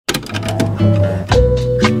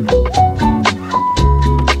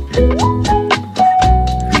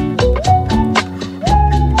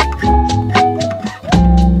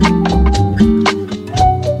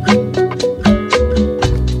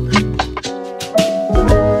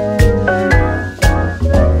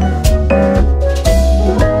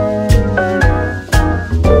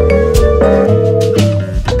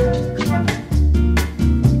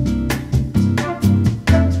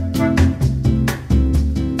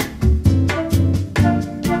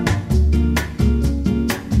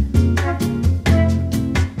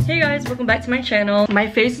welcome back to my channel. My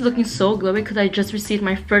face is looking so glowy because I just received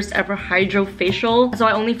my first ever hydro facial, so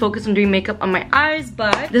I only focus on doing makeup on my eyes.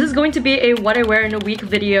 But this is going to be a what I wear in a week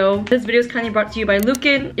video. This video is kindly brought to you by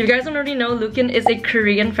Lewkin. If you guys don't already know, Lewkin is a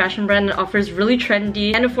Korean fashion brand that offers really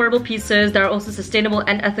trendy and affordable pieces that are also sustainable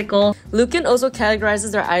and ethical. Lewkin also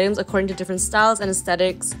categorizes their items according to different styles and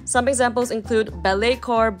aesthetics. Some examples include ballet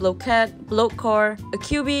core, bloquette, bloat core, a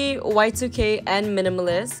QB, Y2K, and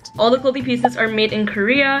minimalist. All the clothing pieces are made in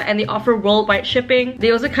Korea and they offer worldwide shipping.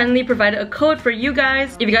 They also kindly provided a code for you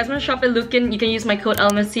guys. If you guys want to shop at Lewkin, you can use my code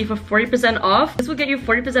ELENA for 40% off. This will get you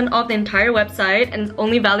 40% off the entire website and it's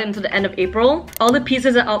only valid until the end of April. All the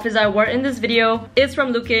pieces and outfits I wore in this video is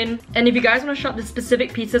from Lewkin. And if you guys want to shop the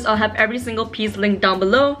specific pieces, I'll have every single piece linked down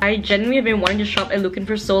below. I genuinely have been wanting to shop at Lewkin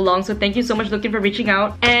for so long, so thank you so much Lewkin for reaching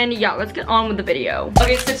out. And yeah, let's get on with the video.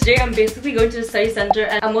 Okay, so today I'm basically going to the study center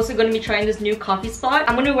and I'm also going to be trying this new coffee spot.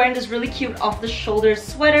 I'm going to be wearing this really cute off-the-shoulder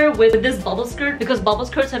sweater with this bubble skirt because bubble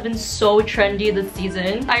skirts have been so trendy this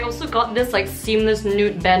season. I also got this like seamless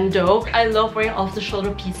nude bandeau. I love wearing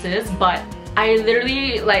off-the-shoulder pieces, but I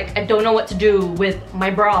literally I don't know what to do with my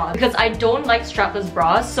bra because I don't like strapless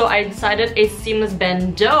bras, so I decided a seamless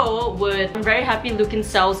bandeau would. I'm very happy Lewkin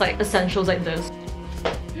sells like essentials like this.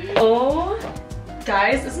 Oh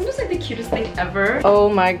guys, isn't this like the cutest thing ever? Oh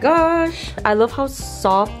my gosh, I love how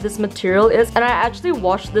soft this material is, and I actually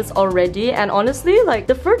washed this already, and honestly like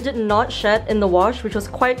the fur did not shed in the wash, which was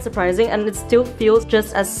quite surprising, and it still feels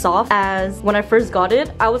just as soft as when I first got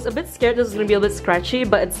it. I was a bit scared this was gonna be a bit scratchy,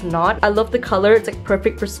 but it's not. I love the color, it's like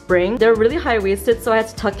perfect for spring. They're really high-waisted, so I had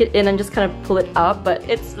to tuck it in and just kind of pull it up, but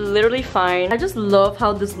it's literally fine. I just love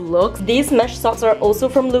how this looks. These mesh socks are also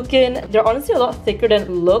from Lewkin. They're honestly a lot thicker than it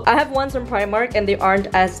looks. I have ones from Primark and they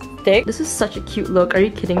aren't as thick. This is such a cute look. Are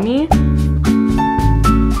you kidding me?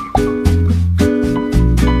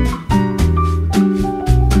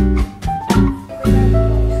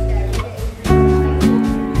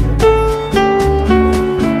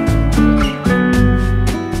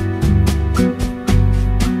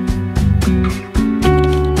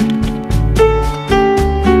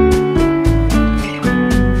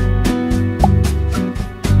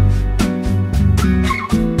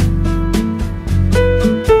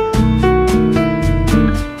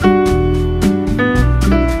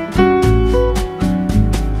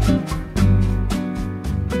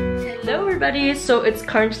 So it's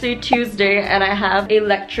currently Tuesday and I have a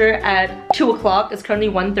lecture at 2 o'clock. It's currently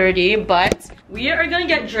 1:30, but we are gonna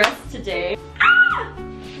get dressed today. Ah!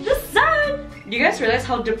 The sun! Do you guys realize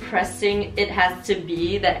how depressing it has to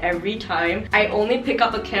be that every time I only pick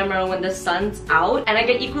up a camera when the sun's out, and I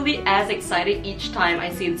get equally as excited each time I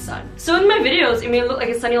see the sun? So in my videos, it may look like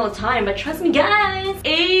it's sunny all the time, but trust me guys,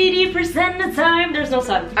 80% of the time there's no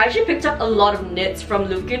sun. I actually picked up a lot of knits from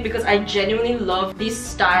Lewkin because I genuinely love the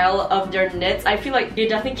style of their knits. I feel like they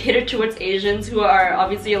definitely cater towards Asians who are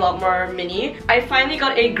obviously a lot more mini. I finally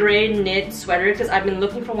got a gray knit sweater because I've been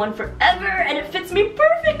looking for one forever and it fits me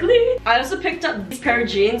perfectly. I also picked up this pair of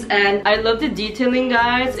jeans and I love the detailing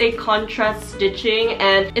guys. A contrast stitching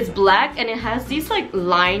and it's black and it has these like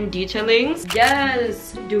line detailings.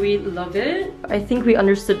 Yes! Do we love it? I think we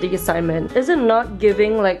understood the assignment. Is it not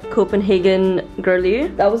giving like Copenhagen girly?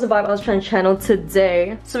 That was the vibe I was trying to channel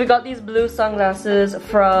today. So we got these blue sunglasses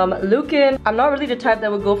from Lewkin. I'm not really the type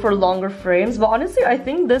that would go for longer frames, but honestly I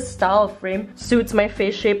think this style of frame suits my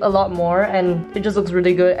face shape a lot more and it just looks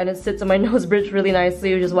really good and it sits on my nose bridge really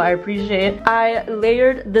nicely, which is what I appreciate. I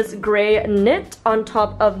layered this gray knit on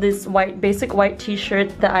top of this basic white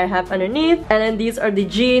t-shirt that I have underneath, and then these are the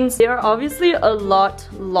jeans. They are obviously a lot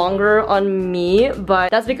longer on me,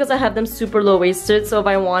 but that's because I have them super low-waisted, so if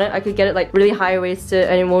I want it I could get it like really high-waisted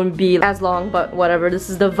and it won't be as long, but whatever, this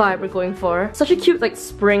is the vibe we're going for. Such a cute like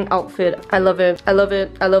spring outfit. I love it. I love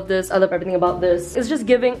it. I love this. I love everything about this. It's just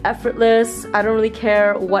giving effortless. I don't really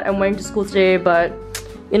care what I'm wearing to school today, but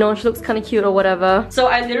you know, she looks kind of cute or whatever. So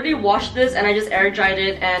I literally washed this and I just air dried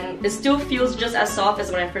it and it still feels just as soft as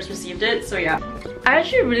when I first received it, so yeah. I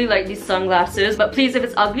actually really like these sunglasses, but please if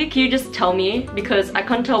it's ugly, can you just tell me? Because I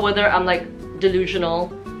can't tell whether I'm like delusional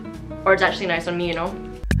or it's actually nice on me, you know?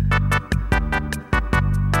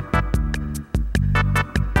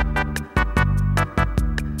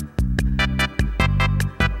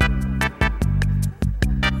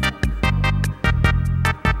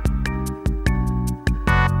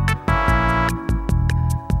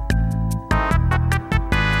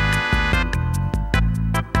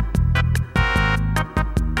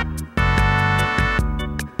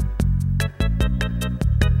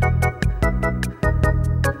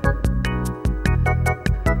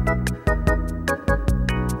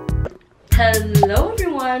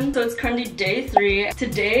 everyone. So it's currently day 3.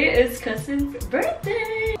 Today is cousin's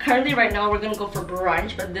birthday. Currently right now we're gonna go for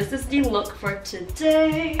brunch, but this is the look for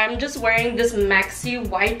today. I'm just wearing this Maxi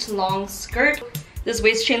white long skirt. This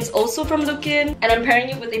waist chain is also from Lewkin, and I'm pairing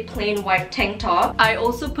it with a plain white tank top. I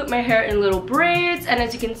also put my hair in little braids, and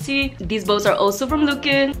as you can see, these bows are also from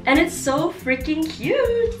Lewkin. And it's so freaking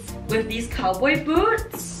cute with these cowboy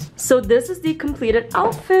boots. So this is the completed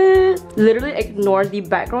outfit. Literally ignore the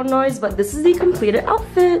background noise, but this is the completed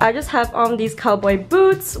outfit. I just have on these cowboy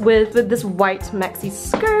boots with this white maxi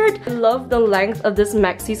skirt. I love the length of this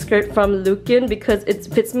maxi skirt from Lewkin because it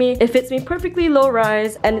fits me perfectly low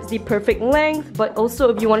rise, and it's the perfect length, but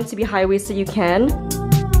also if you want it to be high-waisted, you can.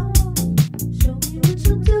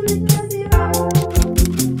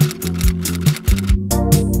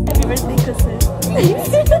 Happy birthday, cousin.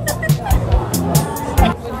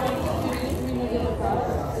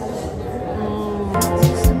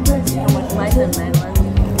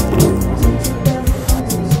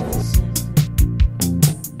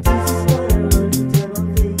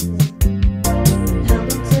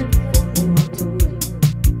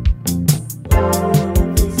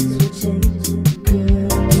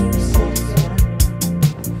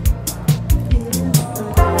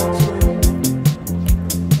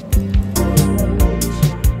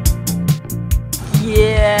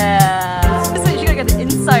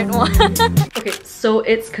 Okay, so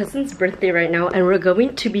it's cousin's birthday right now and we're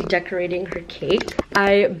going to be decorating her cake.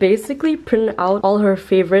 I basically printed out all her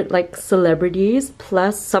favorite like celebrities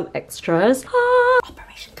plus some extras.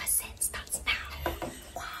 Operation Cousin starts now.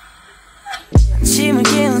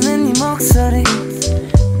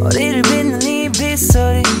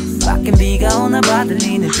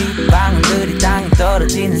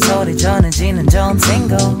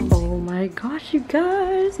 Oh my gosh, you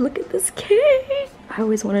guys, look at this cake. I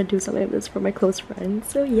always want to do something like this for my close friends,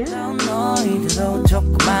 so yeah.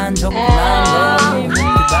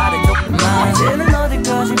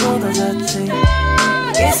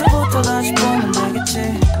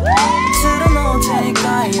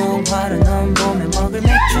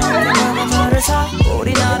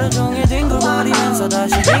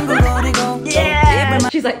 Yeah!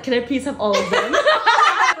 She's like, can I please have all of them?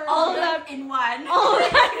 All of them in one. All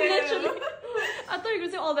of them, literally. I thought you were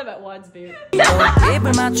gonna say all of them at once, babe.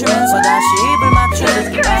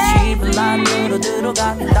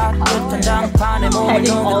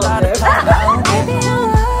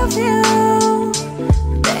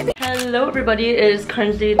 Hello everybody, it is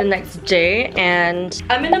currently the next day and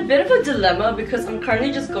I'm in a bit of a dilemma because I'm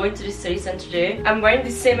currently just going to the city center today. I'm wearing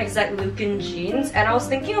the same exact Lewkin jeans and I was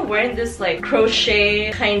thinking of wearing this like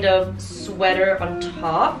crochet kind of sweater on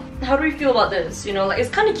top. How do we feel about this? You know, like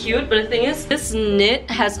it's kind of cute, but the thing is this knit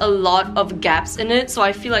has a lot of gaps in it, so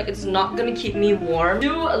I feel like it's not gonna keep me warm. I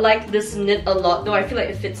do like this knit a lot though. I feel like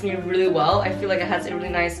it fits me really well. I feel like it has a really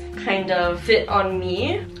nice kind of fit on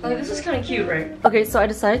me. Like this is kind of cute, right? Okay, so I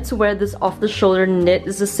decided to wear this off-the-shoulder knit.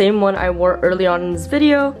 It's the same one I wore early on in this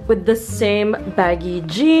video with the same baggy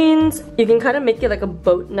jeans. You can kind of make it like a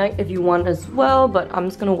boat neck if you want as well, but I'm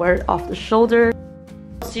just gonna wear it off the shoulder.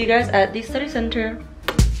 I'll see you guys at the study center.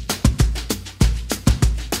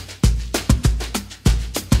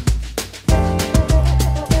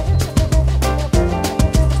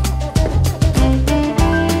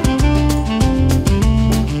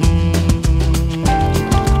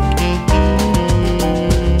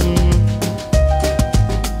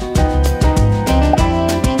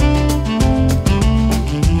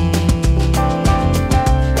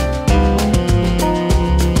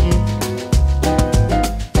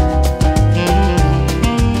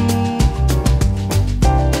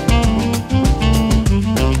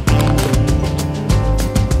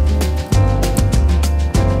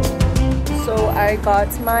 I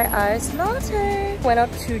got my iced latte. Went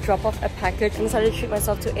out to drop off a package and decided to treat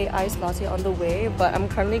myself to a iced latte on the way, but I'm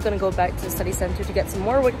currently gonna go back to the study center to get some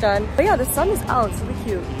more work done. But yeah, the sun is out, it's really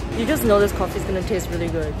cute. You just know this coffee is gonna taste really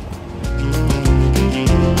good.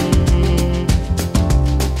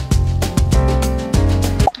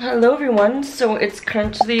 Hello everyone, so it's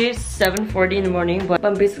currently 7:40 in the morning, but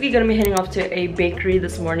I'm basically gonna be heading off to a bakery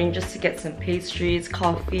this morning just to get some pastries,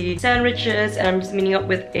 coffee, sandwiches, and I'm just meeting up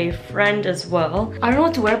with a friend as well. I don't know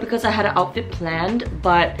what to wear because I had an outfit planned,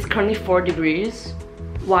 but it's currently 4 degrees.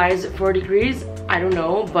 Why is it 4 degrees? I don't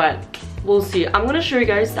know, but we'll see. I'm gonna show you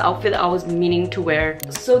guys the outfit that I was meaning to wear.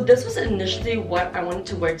 So this was initially what I wanted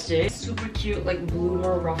to wear today. Super cute like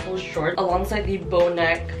bloomer ruffle short alongside the bow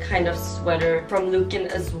neck kind of sweater from Lewkin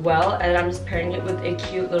as well, and I'm just pairing it with a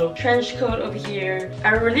cute little trench coat over here.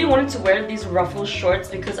 I really wanted to wear these ruffle shorts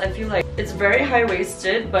because I feel like It's very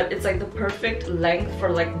high-waisted, but it's like the perfect length for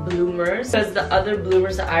like bloomers, because the other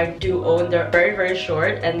bloomers that I do own, they're very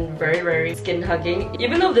short and very skin hugging.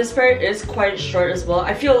 Even though this pair is quite short as well,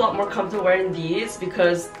 I feel a lot more comfortable wearing these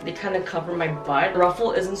because they kind of cover my butt. The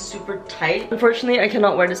ruffle isn't super tight. Unfortunately, I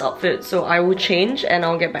cannot wear this outfit, so I will change and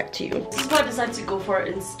I'll get back to you. This is what I decided to go for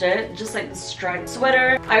instead, just like the striped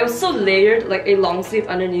sweater. I also layered like a long sleeve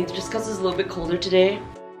underneath just because it's a little bit colder today.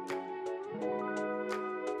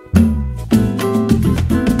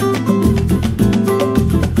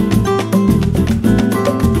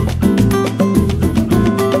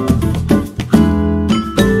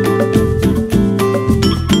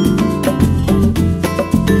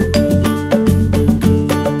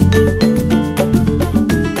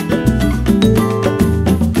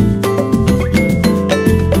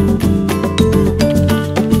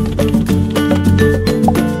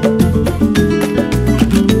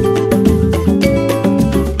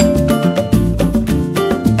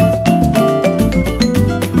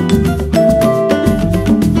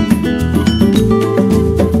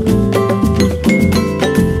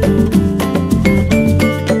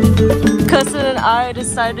 I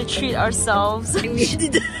decided to treat ourselves. We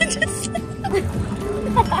did just the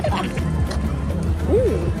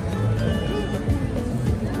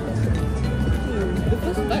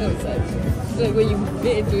first bite was like when you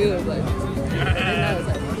bit into it, it was like, and now it's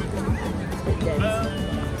like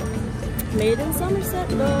dense. Made in Somerset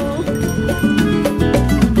though.